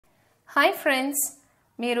Hi friends,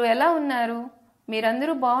 మీరు ఎలా ఉన్నారు?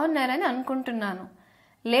 మీరందరూ బాగున్నారని అనుకుంటున్నాను.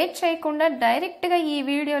 లేట్ చేయకుండా డైరెక్ట్గా ఈ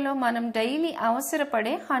వీడియోలో మనం డైలీ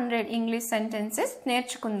అవసరపడే 100 ఇంగ్లీష్ సెంటెన్సెస్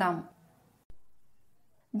నేర్చుకుందాం.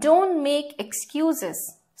 Don't make excuses.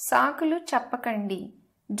 సాకులు చెప్పకండి.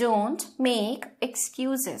 Don't make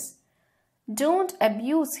excuses. Don't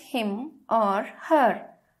abuse him or her.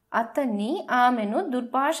 అతన్ని ఆమెను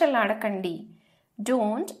దుర్భాషలాడకండి.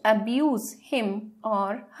 Don't abuse him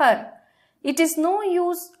or her. It is no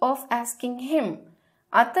use of asking him.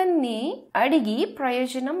 అతన్ని అడిగి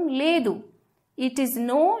ప్రయోజనం లేదు. It is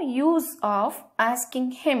no use of asking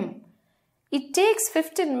him. It takes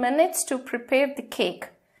 15 minutes to prepare the cake.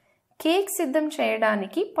 Cake సిద్ధం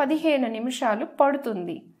చేయడానికి 15 నిమిషాలు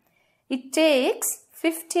పడుతుంది. It takes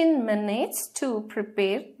 15 minutes to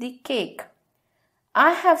prepare the cake.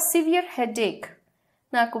 I have severe headache.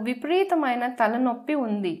 నాకు విపరీతమైన తలనొప్పి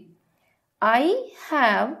ఉంది. I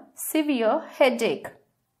have severe headache.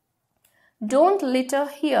 Don't litter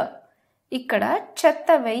here. ఇక్కడ చెత్త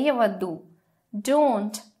వేయవద్దు.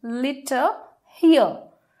 Don't litter here.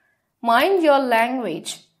 Mind your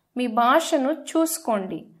language. మీ భాషను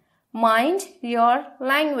చూసుకోండి. Mind your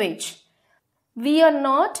language. We are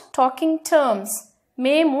not talking terms.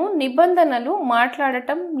 మేము నిబంధనలు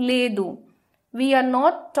మాట్లాడటం లేదు. We are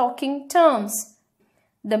not talking terms.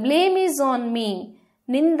 The blame is on me.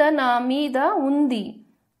 నింద నా మీద ఉంది.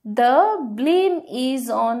 The blame is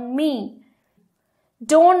on me.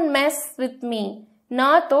 Don't mess with me.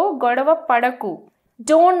 నాతో గొడవ పడకు.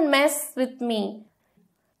 Don't mess with me.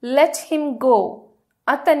 Let him go.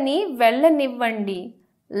 అతన్ని వెళ్ళనివ్వండి.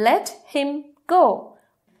 Let him go.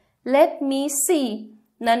 Let me see.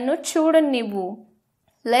 నన్ను చూడనివ్వు.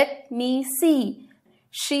 Let me see.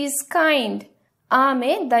 She is kind.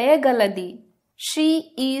 ఆమె దయగలది. She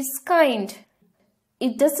is kind.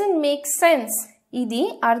 It doesn't make sense. ఇది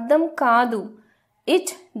అర్థం కాదు. It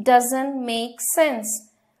doesn't make sense.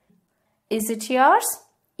 Is it yours?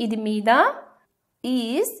 ఇది మీదా?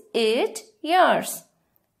 Is it yours?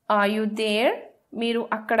 Are you there? మీరు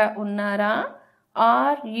అక్కడ ఉన్నారా?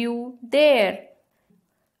 Are you there?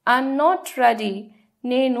 I'm not ready.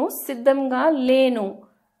 నేను సిద్ధంగా లేను.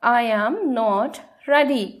 I am not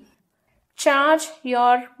ready. Charge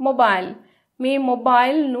your mobile. మీ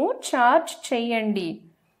మొబైల్ను ఛార్జ్ చేయండి.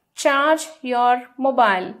 Charge your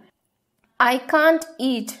mobile. I can't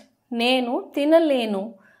eat. నేను తినలేను.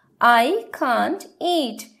 I can't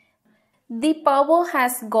eat. The power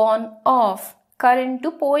has gone off.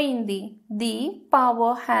 Current పోయింది. The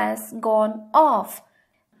power has gone off.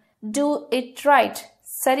 Do it right.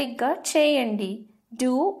 సరిగ్గా చేయండి.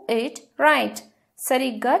 Do it right.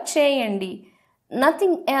 సరిగ్గా చేయండి.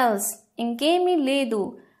 Nothing else. ఇంకేమీ లేదు.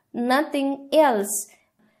 Nothing else.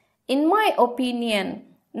 In my opinion.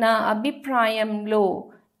 నా అభిప్రాయంలో.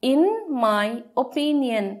 In my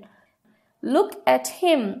opinion. Look at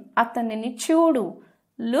him. అతనిని చూడు.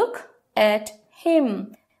 Look at him.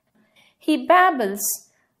 He babbles.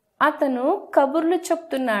 అతను కబుర్లు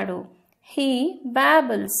చెప్తున్నాడు. He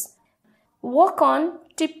babbles. Walk on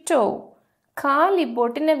tiptoe. కాలి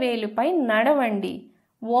బొటిన వేలుపై నడవండి.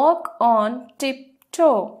 Walk on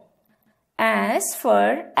tiptoe. As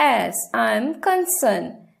far as I'm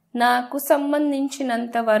concerned. నాకు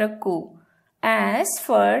సంబంధించినంత వరకు. As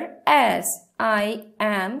far as I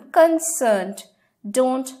am concerned.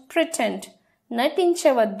 Don't pretend.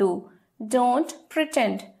 నటించవద్దు. Don't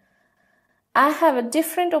pretend. I have a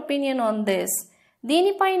different opinion on this.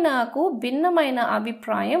 దీనిపై నాకు భిన్నమైన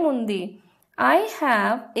అభిప్రాయం ఉంది. I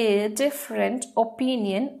have a different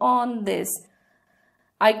opinion on this.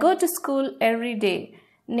 I go to school every day.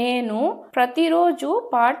 నేను ప్రతిరోజు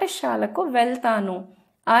పాఠశాలకు వెళ్తాను.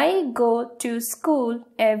 I go to school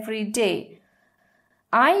every day.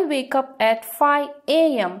 I wake up at 5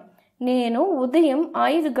 a.m. నేను ఉదయం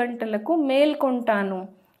 5 గంటలకు మేల్కొంటాను.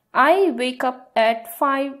 I wake up at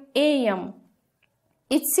 5 a.m.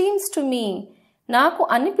 It seems to me. నాకు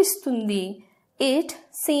అనిపిస్తుంది. It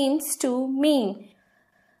seems to me.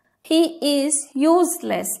 He is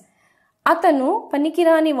useless. అతను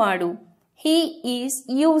పనికిరానివాడు. He is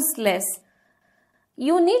useless.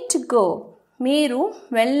 You need to go. మీరు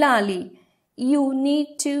వెళ్ళాలి. You need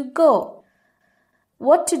to go.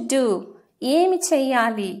 What to do? ఏమి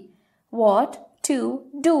చెయ్యాలి? What to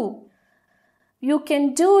do? You can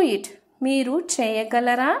do it. మీరు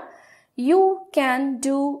చేయగలరా? You can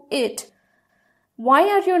do it. Why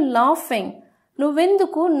are you laughing?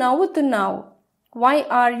 నువ్వెందుకు నవ్వుతున్నావు? Why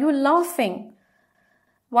are you laughing?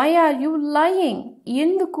 Why are you lying?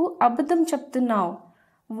 ఎందుకు అబద్ధం చెప్తున్నావు?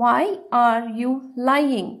 Why are you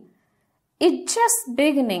lying? It's just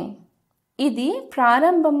beginning. ఇది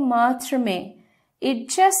ప్రారంభం మాత్రమే. It's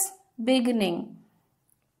just beginning.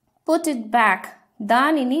 Put it back.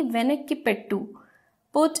 దానిని వెనక్కి పెట్టు.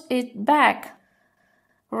 Put it back.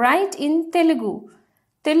 Write in Telugu.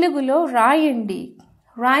 తెలుగులో రాయండి.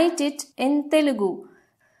 Write it in Telugu.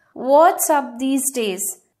 What's up these days?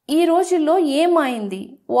 ఈ రోజుల్లో ఏమైంది?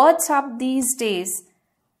 What's up these days?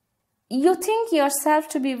 You think yourself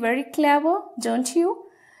to be very clever, don't you?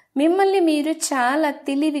 మిమ్మల్ని మీరు చాలా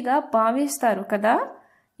తెలివిగా భావిస్తారు కదా?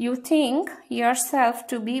 You think yourself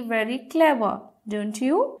to be very clever, don't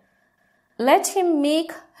you? Let him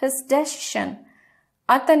make his decision.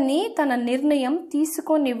 అతన్ని తన నిర్ణయం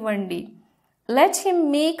తీసుకోనివ్వండి. Let him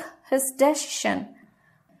make his decision.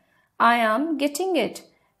 I am getting it.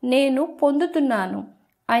 నేను పొందుతున్నాను.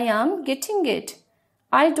 I am getting it.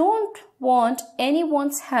 I don't want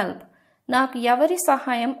anyone's help. నాకు ఎవరి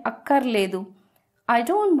సహాయం అక్కర్లేదు. I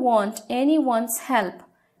don't want anyone's help.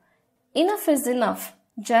 Enough is enough.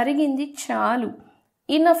 జరిగింది చాలు.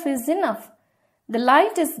 Enough is enough. The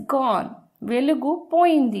light is gone. వెలుగు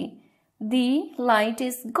పోయింది. The light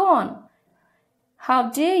is gone. How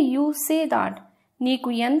dare you say that? నీకు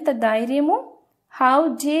ఎంత ధైర్యము? How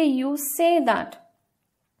dare you say that?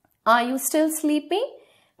 Are you still sleepy?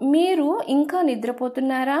 మీరు ఇంకా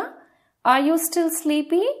నిద్రపోతున్నారా? Are you still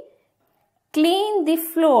sleepy? Clean the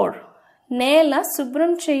floor. నేల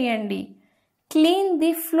శుభ్రం చేయండి. Clean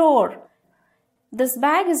the floor. This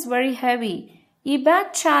bag is very heavy. ఈ bag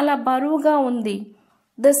చాలా బరువుగా ఉంది.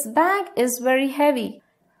 This bag is very heavy.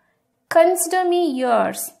 Consider me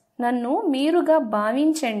yours. నన్ను మీరుగా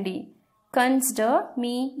భావించండి. Consider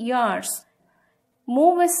me yours.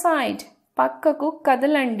 Move aside. పక్కకు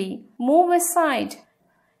కదలండి. Move aside.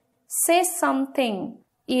 Say something.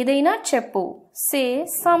 ఏదైనా చెప్పు. Say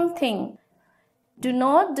something. Do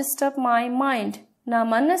not disturb my mind. నా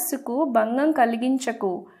మనస్సుకు భంగం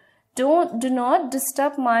కలిగించకు. Do not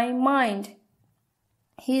disturb my mind.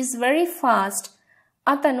 He is very fast.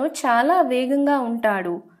 అతను చాలా వేగంగా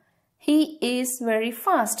ఉంటాడు. He is very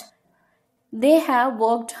fast. They have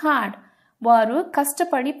worked hard. వారు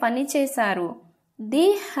కష్టపడి పని చేశారు. They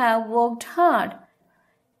have worked hard.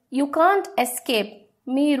 You can't escape.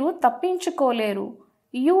 మీరు తప్పించుకోలేరు.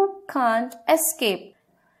 You can't escape.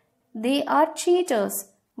 They are cheaters.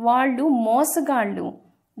 వాళ్ళు మోసగాళ్ళు.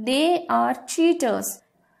 They are cheaters.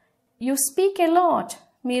 You speak a lot.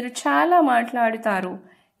 మీరు చాలా మాట్లాడుతారు.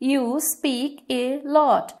 You speak a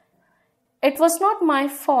lot. It was not my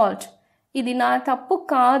fault. ఇది నా తప్పు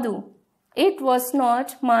కాదు. It was not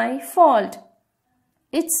my fault.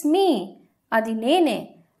 It's me. అది నేనే.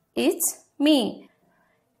 It's me.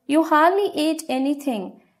 You hardly ate anything.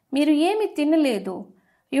 మీరు ఏమి తినలేదు.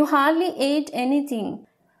 You hardly ate anything.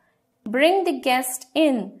 Bring the guest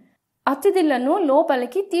in. అతిథులను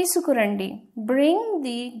లోపలికి తీసుకురండి. Bring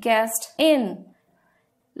the guest in.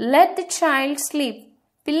 Let the child sleep.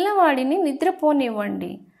 పిల్లవాడిని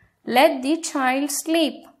నిద్రపోనివ్వండి. Let the child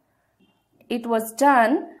sleep. It was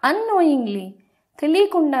done unknowingly.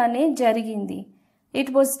 తెలియకుండానే జరిగింది. It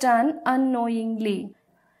was done unknowingly.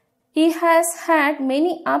 He has had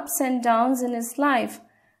many ups and downs in his life.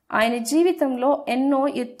 ఆయన జీవితంలో ఎన్నో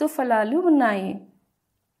ఎత్తుఫలాలు ఉన్నాయి.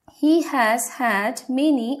 He has had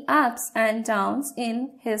many ups and downs in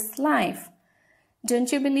his life.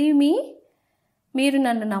 Don't you believe me? మీరు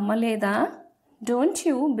నన్ను నమ్మలేదా? Don't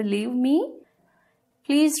you believe me?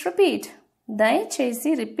 Please repeat. దయచేసి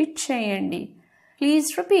repeat చేయండి. Please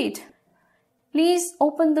repeat. Please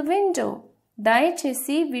open the window.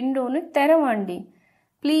 దయచేసి విండోను తెరవండి.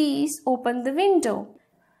 Please open the window.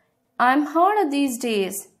 I'm harder these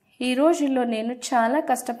days. ఈ రోజుల్లో నేను చాలా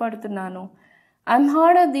కష్టపడుతున్నాను. I'm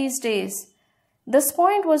harder these days. This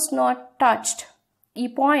point was not touched. ఈ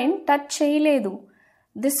పాయింట్ టచ్ చేయలేదు.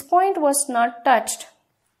 This point was not touched.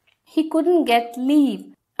 He couldn't get leave.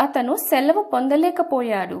 అతను సెలవు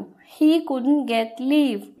పొందలేకపోయాడు. He couldn't get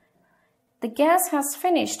leave. The gas has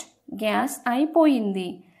finished. Gas అయిపోయింది.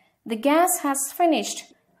 The gas has finished.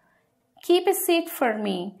 Keep a seat for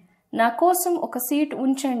me. నా కోసం ఒక seat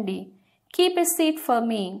ఉంచండి. Keep a seat for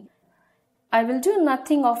me. I will do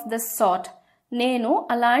nothing of this sort. నేను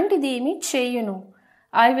అలాంటిదేమీ చేయను.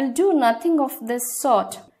 I will do nothing of this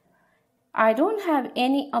sort. I don't have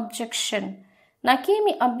any objection.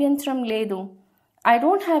 నాకేమీ అభ్యంతరం లేదు. I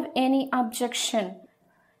don't have any objection.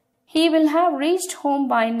 He will have reached home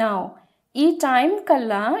by now. ఈ time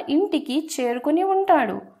కల్లా ఇంటికి చేరుకుని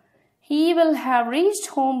ఉంటాడు. He will have reached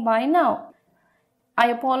home by now. I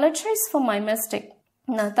apologize for my mistake.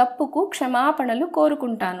 నా తప్పుకు క్షమాపణలు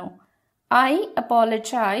కోరుకుంటాను. I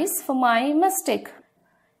apologize for my mistake.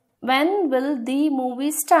 When will the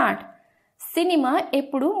movie start? Cinema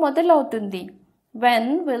ఎప్పుడు మొదలవుతుంది? When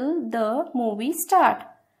will the movie start?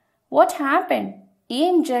 What happened?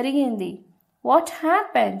 ఏం జరిగింది? What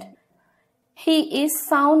happened? He is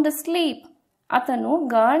sound asleep. అతను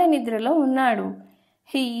గాఢ నిద్రలో ఉన్నాడు.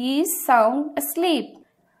 He is sound asleep.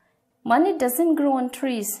 Money doesn't grow on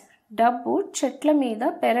trees. డబ్బు చెట్ల మీద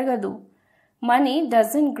పెరగదు. Money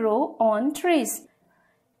doesn't grow on trees.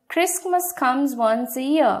 Christmas comes once a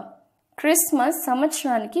year. Christmas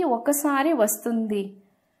సంవత్సరానికి ఒకసారి వస్తుంది.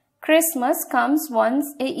 Christmas comes once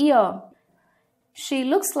a year. She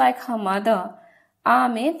looks like her mother.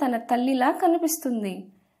 ఆమె తన తల్లిలా కనిపిస్తుంది.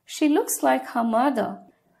 She looks like her mother.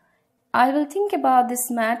 I will think about this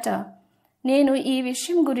matter. నేను ఈ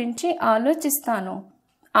విషయం గురించి ఆలోచిస్తాను.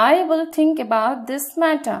 I will think about this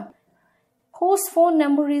matter. Whose phone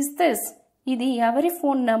number is this? ఇది ఎవరి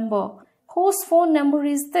phone number? Whose phone number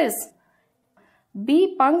is this? Be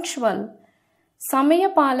punctual. సమయ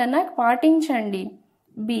పాలన పాటించండి.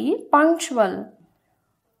 Be punctual.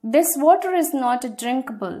 This water is not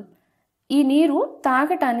drinkable. ఈ నీరు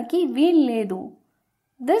తాగటానికి వీల్లేదు.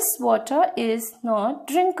 This water is not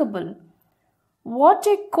drinkable. What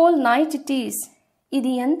a cold night it is.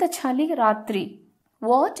 ఇది ఎంత చలి రాత్రి.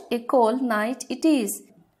 What a cold night it is.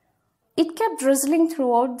 It kept drizzling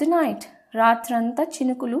throughout the night. రాత్రంతా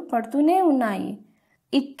చినుకులు పడుతూనే ఉన్నాయి.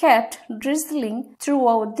 It kept drizzling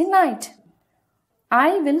throughout the night. I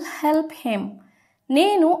will help him.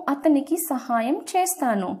 నేను అతనికి సహాయం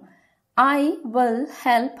చేస్తాను. I will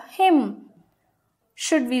help him.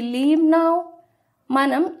 Should we leave now?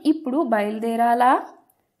 మనం ఇప్పుడు బయలుదేరాలా?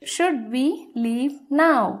 Should we leave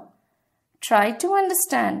now? Try to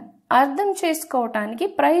understand. అర్థం చేసుకోవటానికి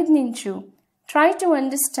ప్రయత్నించు. Try to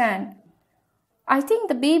understand. I think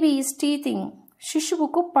the baby is teething.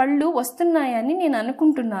 శిశువుకు పళ్ళు వస్తున్నాయని నేను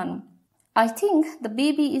అనుకుంటున్నాను. I think the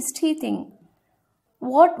baby is teething.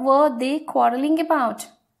 What were they quarreling about?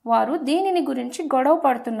 వారు దేనిని గురించి గొడవ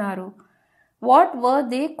పడుతున్నారు. What were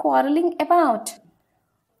they quarreling about?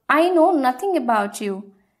 I know nothing about you.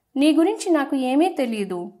 నీ గురించి నాకు ఏమీ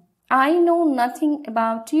తెలియదు. I know nothing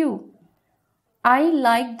about you. I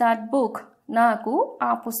like that book. నాకు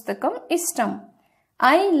ఆ పుస్తకం ఇష్టం.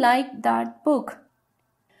 I like that book.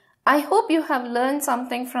 I hope you have learned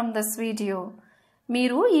something from this video.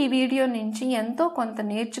 మీరు ఈ వీడియో నుంచి ఎంతో కొంత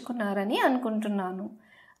నేర్చుకున్నారని అనుకుంటున్నాను.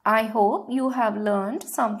 I hope you have learned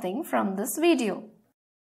something from this video.